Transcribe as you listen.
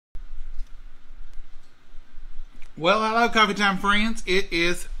Well, hello, coffee time friends. It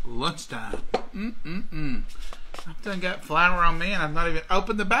is lunchtime. I've done got flour on me and I've not even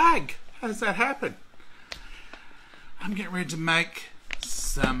opened the bag. How does that happen? I'm getting ready to make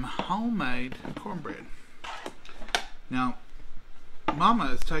some homemade cornbread. Now, Mama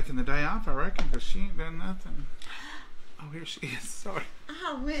is taking the day off, I reckon, because she ain't done nothing. Oh, here she is. Sorry.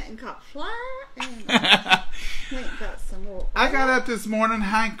 I went and got flour and went and got some more oil. I got up this morning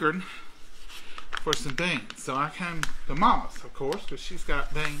hankering for some beans. So I came to Mama's, of course, because she's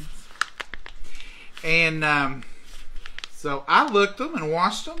got beans. And so I looked them and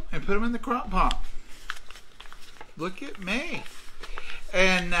washed them and put them in the crock pot. Look at me.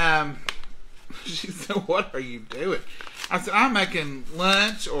 And she said, "What are you doing?" I said, "I'm making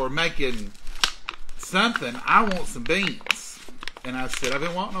lunch or making something. I want some beans." And I said, "I've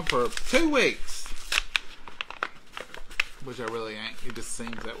been wanting them for 2 weeks." Which I really ain't. It just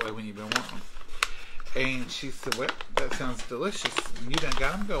seems that way when you've been wanting them. And she said, "Well, that sounds delicious. You done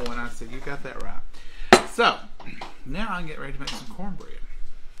got them going." I said, "You got that right." So, now I can get ready to make some cornbread.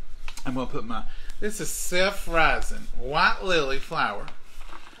 I'm going to put this is self-rising white lily flour.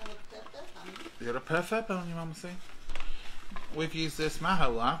 It'll puff up on you, Mama, see? We've used this my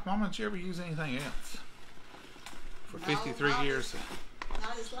whole life. Mama, did you ever use anything else? For 53 years.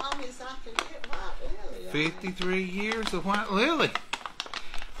 Not as long as I can get white lily. 53 years of white lily.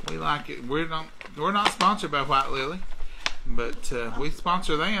 We like it. We're not sponsored by White Lily, but we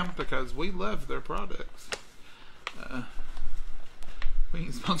sponsor them because we love their products. We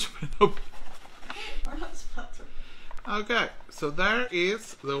ain't sponsored by nobody. We're not sponsored. Okay, so there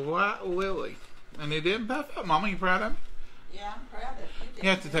is the white lily, and it didn't puff up. Mama, you proud of it? Yeah, I'm proud of it. You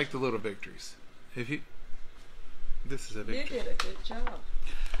have to take the little victories. This is a victory. You did a good job.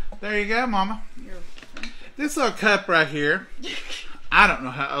 There you go, Mama. You're This little cup right here, I don't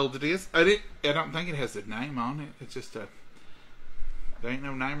know how old it is. I don't think it has a name on it. It's just there ain't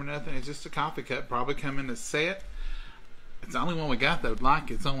no name or nothing. It's just a coffee cup. Probably come in a set. It's the only one we got that would like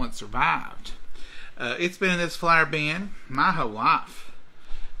it. It's the only one that survived. It's been in this flour bin my whole life.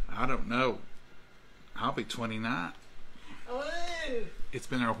 I don't know. I'll be 29. Ooh. It's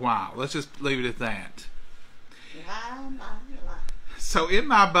been there a while. Let's just leave it at that. La. So in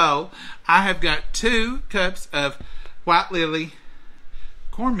my bowl, I have got 2 cups of white lily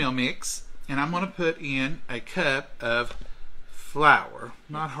cornmeal mix, and I'm going to put in a cup of flour.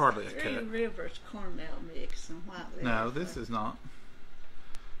 Not hardly a cup. 3 Rivers cornmeal mix and white lily. No, this is not.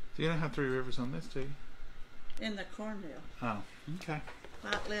 Do you don't have 3 Rivers on this, do you? In the cornmeal. Oh, okay.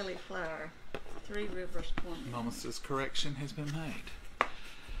 White lily flour. 3 Rivers cornmeal. Mama says correction has been made.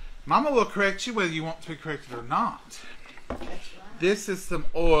 Mama will correct you whether you want to be corrected or not. That's right. This is some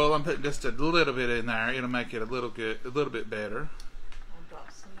oil. I'm putting just a little bit in there. It'll make it a little bit better. I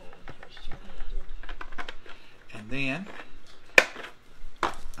brought some more in case you needed. And then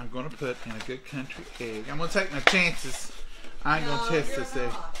I'm going to put in a good country egg. I'm going to take my chances. I ain't going to test this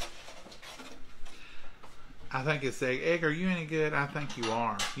egg. I think it's egg. Egg, are you any good? I think you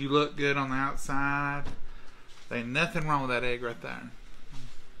are. You look good on the outside. There ain't nothing wrong with that egg right there.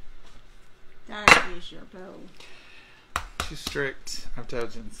 That is your bowl. She's strict. I've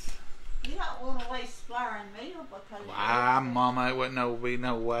told you. You don't want to waste flour and meal because Why, Mama, it wouldn't be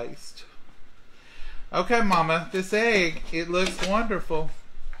no waste. Okay, Mama, this egg, it looks wonderful.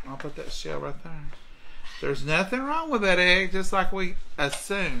 I'll put that shell right there. There's nothing wrong with that egg, just like we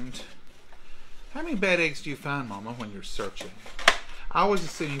assumed. How many bad eggs do you find, Mama, when you're searching? I always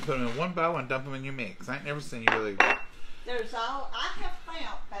assume you put them in one bowl and dump them in your mix. I ain't never seen you really. I have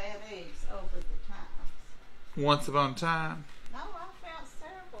found bad eggs over the times. Once upon a time. No, I found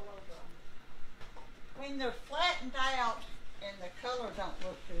several of them. When they're flattened out and the color don't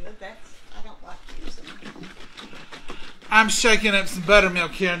look good, I don't like using them. I'm shaking up some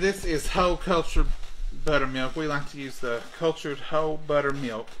buttermilk here. This is whole cultured buttermilk. We like to use the cultured whole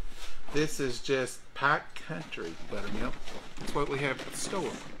buttermilk. This is just Pike Country buttermilk. That's what we have at the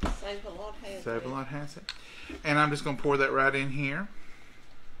store. Save a Lot has it. Save a Lot has it. And I'm just going to pour that right in here.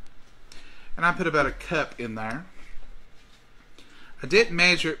 And I put about a cup in there. I didn't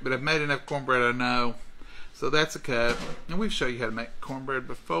measure it, but I've made enough cornbread I know. So that's a cup. And we've shown you how to make cornbread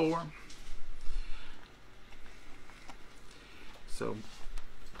before. So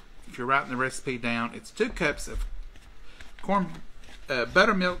if you're writing the recipe down, it's 2 cups of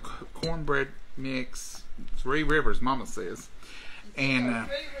buttermilk cornbread mix. 3 Rivers, Mama says. And 3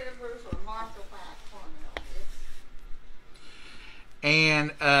 Rivers or Martha White cornmeal.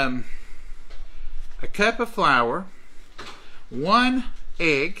 And a cup of flour, 1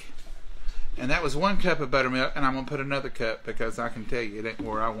 egg, and that was 1 cup of buttermilk, and I'm going to put another cup because I can tell you it ain't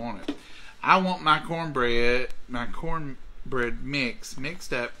where I want it. I want my cornbread mix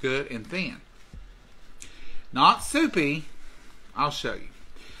mixed up good and thin. Not soupy. I'll show you.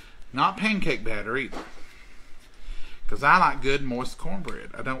 Not pancake batter either. Because I like good moist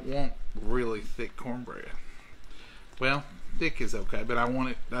cornbread. I don't want really thick cornbread. Well, thick is okay, but I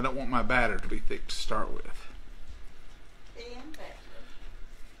don't want my batter to be thick to start with.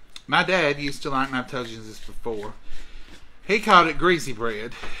 My dad used to like, and I've told you this before, he called it greasy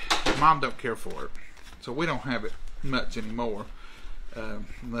bread. Mom don't care for it, so we don't have it much anymore,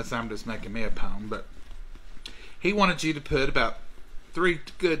 unless I'm just making me a pound. But he wanted you to put about 3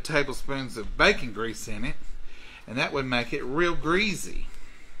 good tablespoons of bacon grease in it, and that would make it real greasy.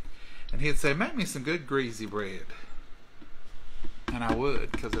 And he'd say, make me some good greasy bread. And I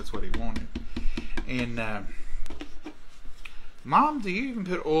would, because that's what he wanted. And Mom, do you even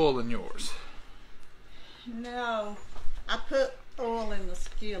put oil in yours? No, I put oil in the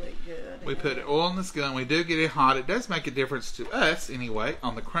skillet good. We put oil in the skillet, and we do get it hot. It does make a difference to us, anyway,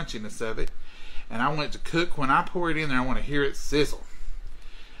 on the crunchiness of it. And I want it to cook. When I pour it in there, I want to hear it sizzle.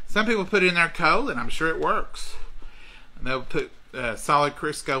 Some people put it in there cold, and I'm sure it works. And they'll put solid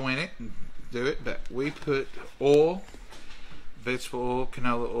Crisco in it and do it, but we put oil, vegetable oil,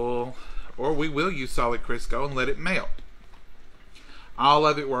 canola oil, or we will use solid Crisco and let it melt. All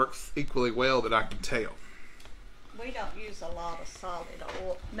of it works equally well that I can tell. We don't use a lot of solid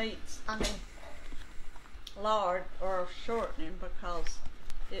oil meats. I mean, lard or shortening, because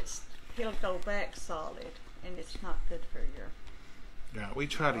he'll go back solid, and it's not good for your. Yeah, we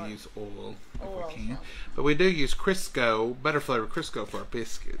try to use oil if Oil, we can, solid. but we do use Crisco, butter flavor Crisco for our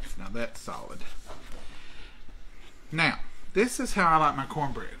biscuits. Now that's solid. Now, this is how I like my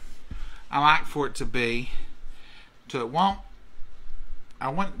cornbread. I like for it to be, I want a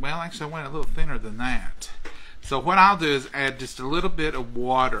little thinner than that. So what I'll do is add just a little bit of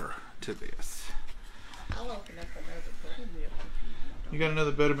water to this. I'll open up another buttermilk. You got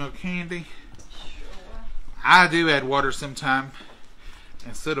another buttermilk candy? Sure. I do add water sometime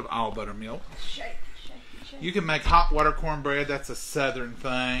instead of all buttermilk. Shake, shake, shake. You can make hot water cornbread. That's a southern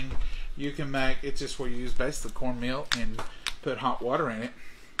thing. You can make, it's just where you use basically cornmeal and put hot water in it.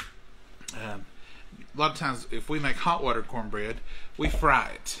 A lot of times if we make hot water cornbread, we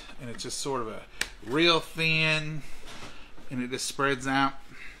fry it. And it's just sort of a real thin, and it just spreads out.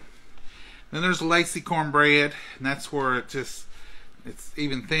 Then there's lacy cornbread, and that's where it's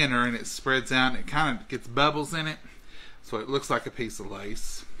even thinner, and it spreads out, and it kind of gets bubbles in it. So it looks like a piece of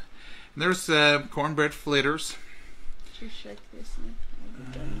lace. And there's cornbread fritters. Did you shake this one? You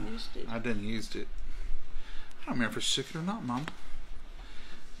done used it. I didn't use it. I don't remember if I shook it or not, Mom.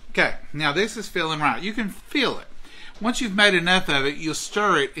 Okay, now this is feeling right. You can feel it. Once you've made enough of it, you'll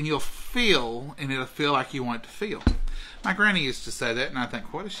stir it, and you'll feel, and it'll feel like you want it to feel. My granny used to say that, and I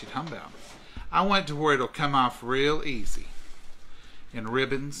think, what is she talking about? I want it to where it'll come off real easy in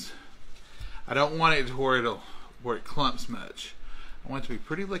ribbons. I don't want it to where it clumps much. I want it to be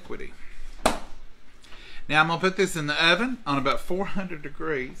pretty liquidy. Now I'm going to put this in the oven on about 400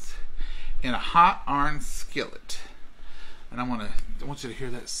 degrees in a hot iron skillet. And I want you to hear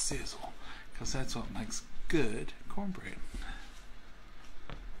that sizzle, because that's what makes good cornbread.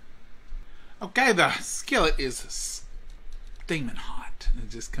 Okay, the skillet is steaming hot. It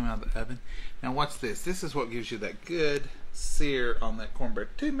just come out of the oven. Now watch this. This is what gives you that good sear on that cornbread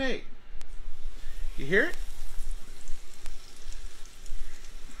to me. You hear it?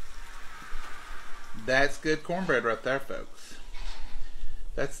 That's good cornbread right there, folks.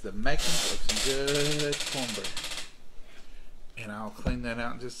 That's the making of some good cornbread. And I'll clean that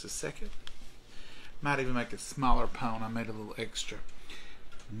out in just a second. Might even make a smaller pound. I made a little extra.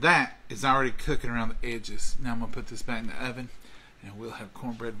 That is already cooking around the edges. Now I'm going to put this back in the oven, and we'll have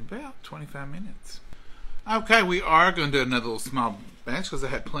cornbread in about 25 minutes. Okay, we are going to do another little small batch because I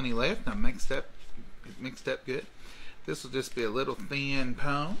had plenty left. Now mixed up good. This will just be a little thin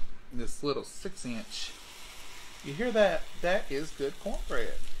pound. This little 6-inch. You hear that? That is good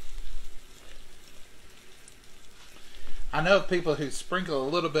cornbread. I know people who sprinkle a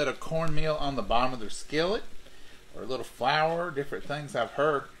little bit of cornmeal on the bottom of their skillet, or a little flour, different things I've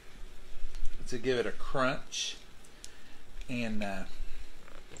heard to give it a crunch. And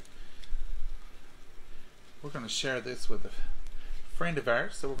we're going to share this with a friend of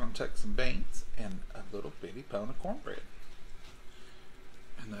ours, so we're going to take some beans and a little bitty pound of cornbread.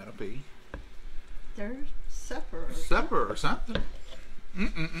 And that'll be their supper. Or something.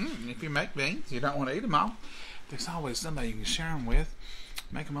 If you make beans, you don't want to eat them all. There's always somebody you can share them with.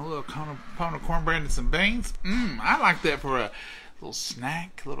 Make them a little pound of cornbread and some beans. I like that for a little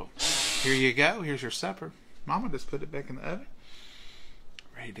snack. Here you go. Here's your supper. Mama just put it back in the oven.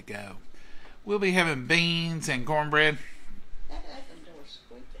 Ready to go. we'll be having beans and cornbread. That oven door's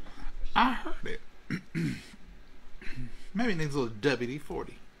squeaking. I heard it. Maybe it needs a little WD-40. I need a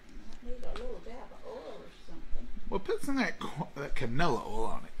little dab of oil or something. Well, put some of that canola oil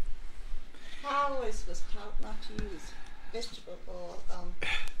on it. I always was taught not to use vegetable oil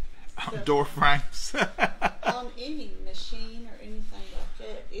On door frames. on any machine or anything like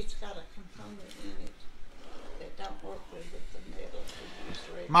that. It's got a component in it that don't work with the metal we use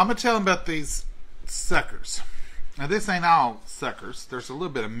regularly. Mama, tell them about these suckers. Now, this ain't all suckers. There's a little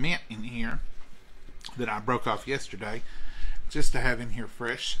bit of mint in here that I broke off yesterday just to have in here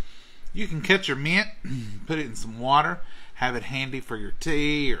fresh. You can cut your mint, put it in some water, have it handy for your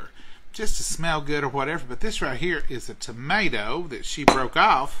tea or just to smell good or whatever. But this right here is a tomato that she broke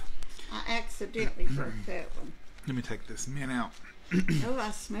off. I accidentally broke that one. Let me take this mint out. Oh,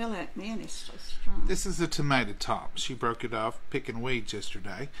 I smell that mint. It's so strong. This is a tomato top. She broke it off picking weeds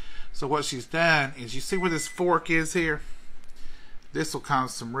yesterday. So what she's done is, you see where this fork is here? This will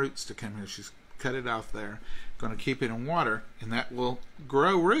cause some roots to come here. She's cut it off there. Going to keep it in water, and that will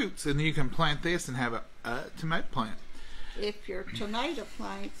grow roots, and then you can plant this and have a tomato plant. If your tomato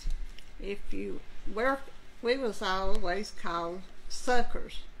plants, we was always called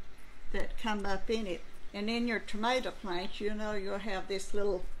suckers that come up in it. And in your tomato plants, you'll have this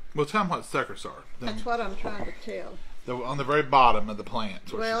little... Well, tell them what suckers are. That's what I'm trying to tell. They're on the very bottom of the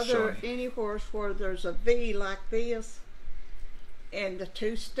plant. Well, they're anywhere where there's a V like this, and the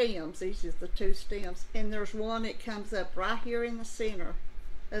two stems. These is the two stems. And there's one that comes up right here in the center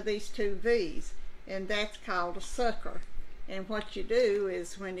of these two V's, and that's called a sucker. And what you do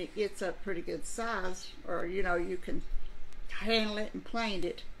is, when it gets up pretty good size, or you can handle it and plant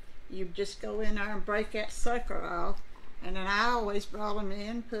it, you just go in there and break that sucker off. And then I always brought them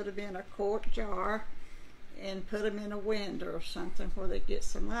in, put them in a quart jar, and put them in a window or something where they get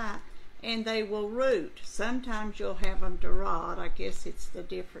some light, and they will root. Sometimes you'll have them to rot. I guess it's the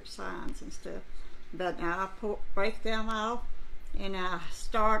different signs and stuff. But now I break them off, and I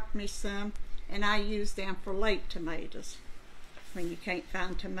start me some, and I use them for late tomatoes when you can't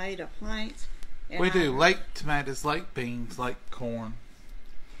find tomato plants. We do late tomatoes, late beans, late corn.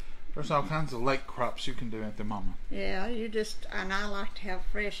 There's all kinds of late crops you can do at the moment. Yeah, and I like to have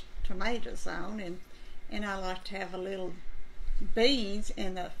fresh tomatoes on, and I like to have a little beans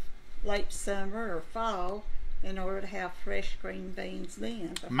in the late summer or fall in order to have fresh green beans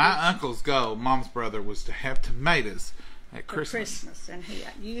then. My uncle's goal, Mom's brother, was to have tomatoes at Christmas, and he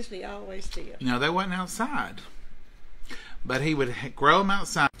usually always did. No, they wasn't outside, but he would grow them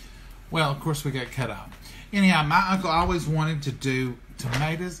outside. Well, of course, we got cut off. Anyhow, my uncle always wanted to do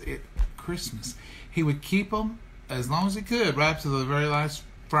tomatoes at Christmas. He would keep them as long as he could, right up to the very last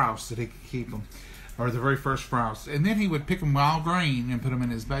frost that he could keep them, or the very first frost. And then he would pick them all green and put them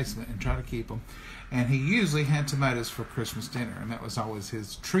in his basement and try to keep them. And he usually had tomatoes for Christmas dinner, and that was always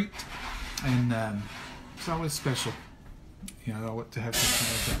his treat. And it's always special, to have some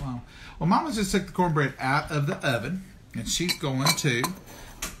tomatoes that long. Well, Mama just took the cornbread out of the oven, and she's going to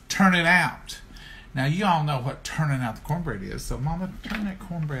turn it out. Now, you all know what turning out the cornbread is, so Mama, turn that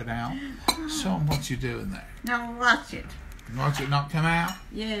cornbread out. Show them what you're doing there. Now watch it. Watch it not come out?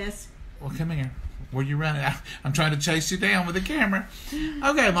 Yes. Well, come here. Where you running out? I'm trying to chase you down with the camera.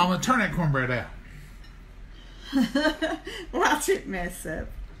 Okay, Mama, turn that cornbread out. Watch it mess up.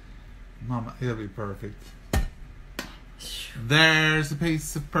 Mama, it'll be perfect. There's a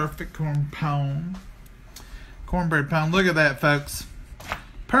piece of perfect cornbread pone. Look at that, folks.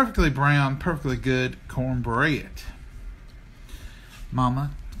 Perfectly brown, perfectly good cornbread.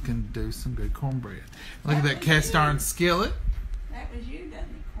 Mama can do some good cornbread. Look at that cast iron skillet. That was you done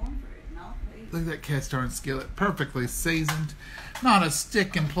the cornbread, not me. Look at that cast iron skillet, perfectly seasoned. Not a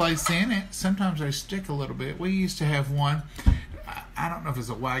stick in place in it. Sometimes they stick a little bit. We used to have one. I don't know if it's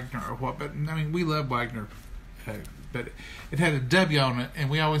a Wagner or what, but we love Wagner. But it had a W on it, and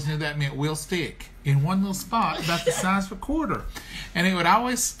we always knew that meant will stick in one little spot, about the size of a quarter. And it would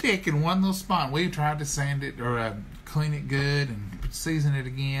always stick in one little spot. We tried to sand it or clean it good and season it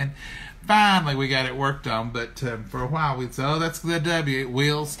again. Finally, we got it worked on, but for a while we'd say, oh, that's the W, it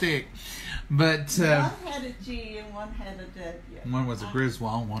will stick. But one had a G and one had a W. One was a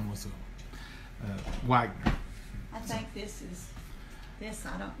Griswold, one was a Wagner. I think this, I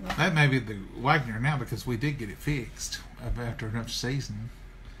don't know. That may be the Wagner now, because we did get it fixed after enough seasoning.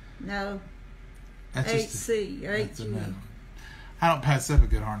 No. That's 8C or 8G. I don't pass up a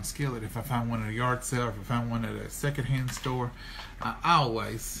good iron skillet. If I find one at a yard sale, or if I find one at a secondhand store, I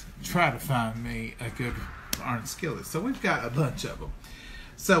always try to find me a good iron skillet. So we've got a bunch of them.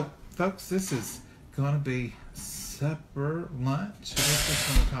 So, folks, this is going to be so supper, lunch. I guess that's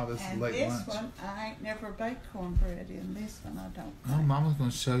what we call this, And late this lunch. one, I ain't never baked cornbread in. This one, I don't. Oh, Mama's going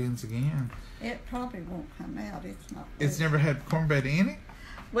to show you this again. It probably won't come out. It's not. It's never had cornbread in it?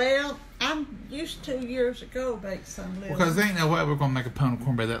 Well, I used to years ago bake some little. Because there ain't no way we're going to make a pound of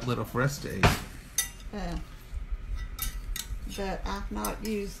cornbread that little for us to eat. But I've not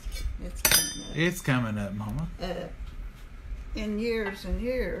used it's coming up. It's coming up, Mama. In years and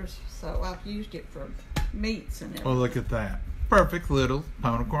years, so I've used it for meats and everything. Well, look at that. Perfect little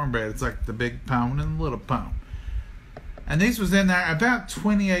pound of cornbread. It's like the big pound and the little pound. And these was in there about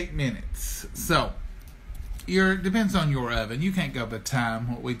 28 minutes. So, depends on your oven. You can't go by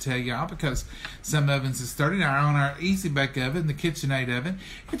time, what we tell y'all, because some ovens is 30. Now, on our Easy Bake oven, the KitchenAid oven,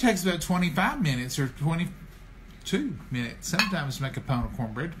 it takes about 25 minutes or 22 minutes sometimes to make a pound of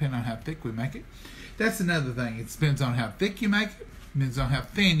cornbread, depending on how thick we make it. That's another thing. It depends on how thick you make it. Depends on how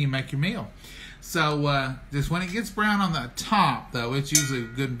thin you make your meal. So, just when it gets brown on the top, though, it's usually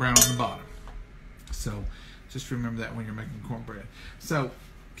good and brown on the bottom. So, just remember that when you're making cornbread. So,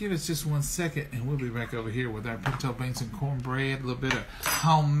 give us just 1 second, and we'll be back over here with our pinto beans and cornbread, a little bit of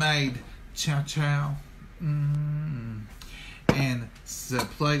homemade chow-chow, and a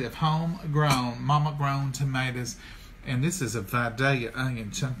plate of homegrown, mama-grown tomatoes. And this is a Vidalia onion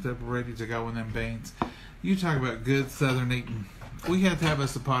chunked up ready to go in them beans. You talk about good southern eating. We have to have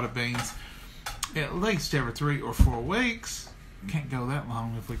us a pot of beans at least every 3 or 4 weeks. Can't go that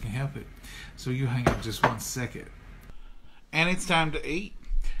long if we can help it. So you hang on just 1 second. And it's time to eat.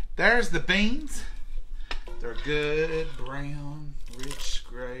 There's the beans. They're good, brown, rich,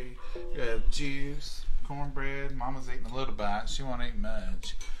 gray. Got juice, cornbread. Mama's eating a little bite. She won't eat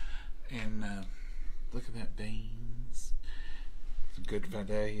much. And look at that beans. Some good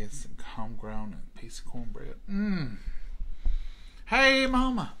Vidalia, some homegrown, and a piece of cornbread. Hey,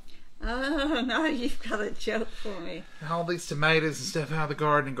 Mama. Oh, no, you've got a joke for me. All these tomatoes and stuff out of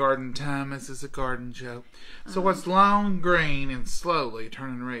the garden time. This is a garden joke. So what's long green and slowly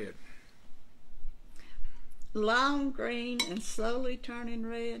turning red? Long green and slowly turning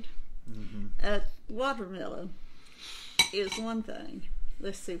red. Watermelon is one thing.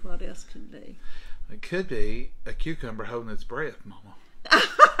 Let's see what else can be. It could be a cucumber holding its breath, Mama.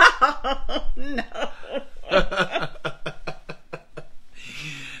 No.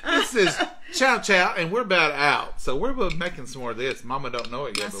 This is chow chow, and we're about out. So we're making some more of this. Mama don't know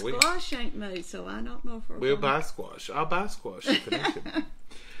it yet, but Squash ain't made, so I don't know if we'll buy squash. I'll buy squash.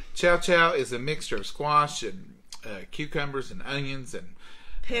 Chow chow is a mixture of squash and cucumbers and onions and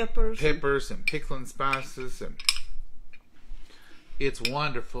peppers and pickling spices, and it's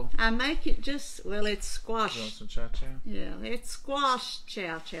wonderful. I make it it's squash. You want some chow chow? Yeah, it's squash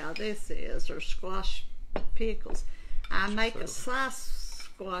chow chow. This is, or squash pickles. I make a sliced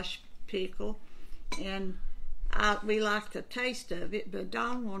squash pickle, and we like the taste of it, but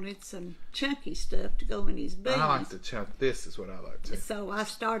Don wanted some chunky stuff to go in his beans. I like to chunk. This is what I like to. So I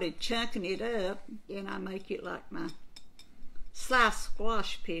started chunking it up, and I make it like my sliced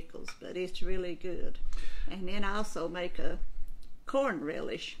squash pickles, but it's really good. And then I also make a corn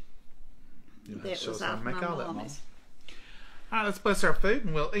relish. That was off my mama's. All right, let's bless our food,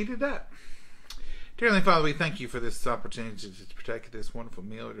 and we'll eat it up. Dear Heavenly Father, we thank you for this opportunity to partake of this wonderful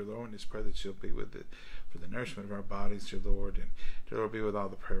meal, dear Lord, and just pray that you'll be with it for the nourishment of our bodies, dear Lord, and dear Lord, be with all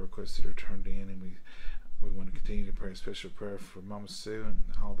the prayer requests that are turned in, and we want to continue to pray a special prayer for Mama Sue and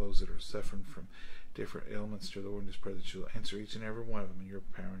all those that are suffering from different ailments, dear Lord, and just pray that you'll answer each and every one of them in your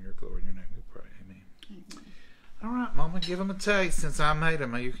power and your glory. In your name we pray. Amen. Amen. All right, Mama, give them a taste. Since I made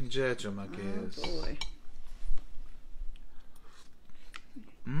them, you can judge them, I guess. Oh, boy.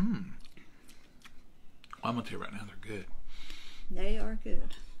 I'm going to tell you right now, they're good. They are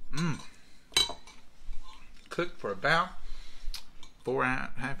good. Cooked for about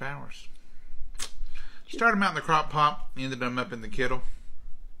 4.5 hours. Start them out in the crock pot, ended them up in the kettle.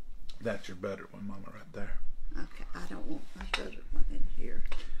 That's your buttered one, Mama, right there. Okay, I don't want my buttered one in here.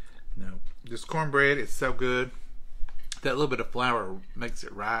 No. This cornbread is so good. That little bit of flour makes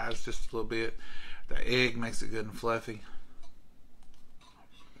it rise just a little bit. The egg makes it good and fluffy.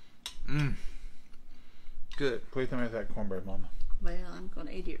 Good. Please tell me about that cornbread, Mama. Well, I'm going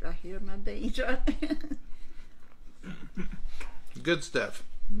to eat it right here in my beans right now. Good stuff.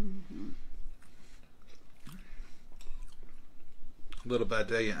 A little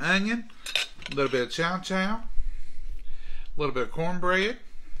Vidalia onion, a little bit of chow chow, a little bit of cornbread.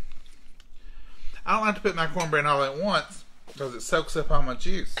 I don't like to put my cornbread all at once because it soaks up all my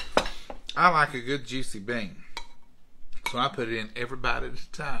juice. I like a good juicy bean, so I put it in every bite at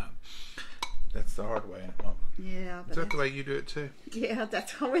a time. That's the hard way, Mama. Yeah. Is that the way you do it too? Yeah,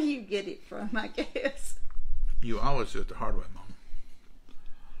 that's where you get it from, I guess. You always do it the hard way,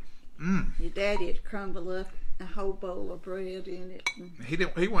 Mama. Your daddy would crumble up a whole bowl of bread in it.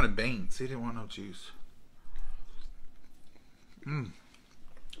 He wanted beans. He didn't want no juice.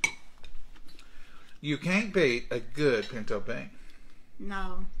 You can't beat a good pinto bean.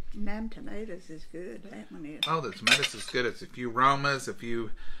 No, them tomatoes is good. That one is. Oh, the tomatoes is good. It's a few aromas, a few,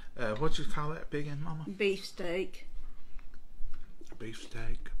 what you call that big in, Mama? Beefsteak.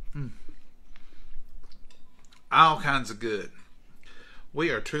 Beefsteak. All kinds of good. We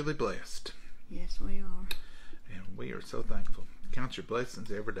are truly blessed. Yes, we are. And we are so thankful. Count your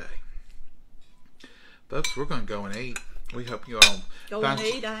blessings every day. Folks, we're going to go and eat. We hope you all Go and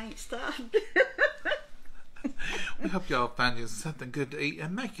eat. I ain't stopped. We hope you all find you something good to eat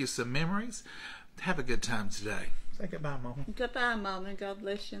and make you some memories. Have a good time today. Say goodbye, Mama. Goodbye, Mama. God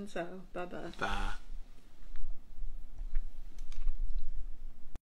bless you and so. Bye-bye. Bye.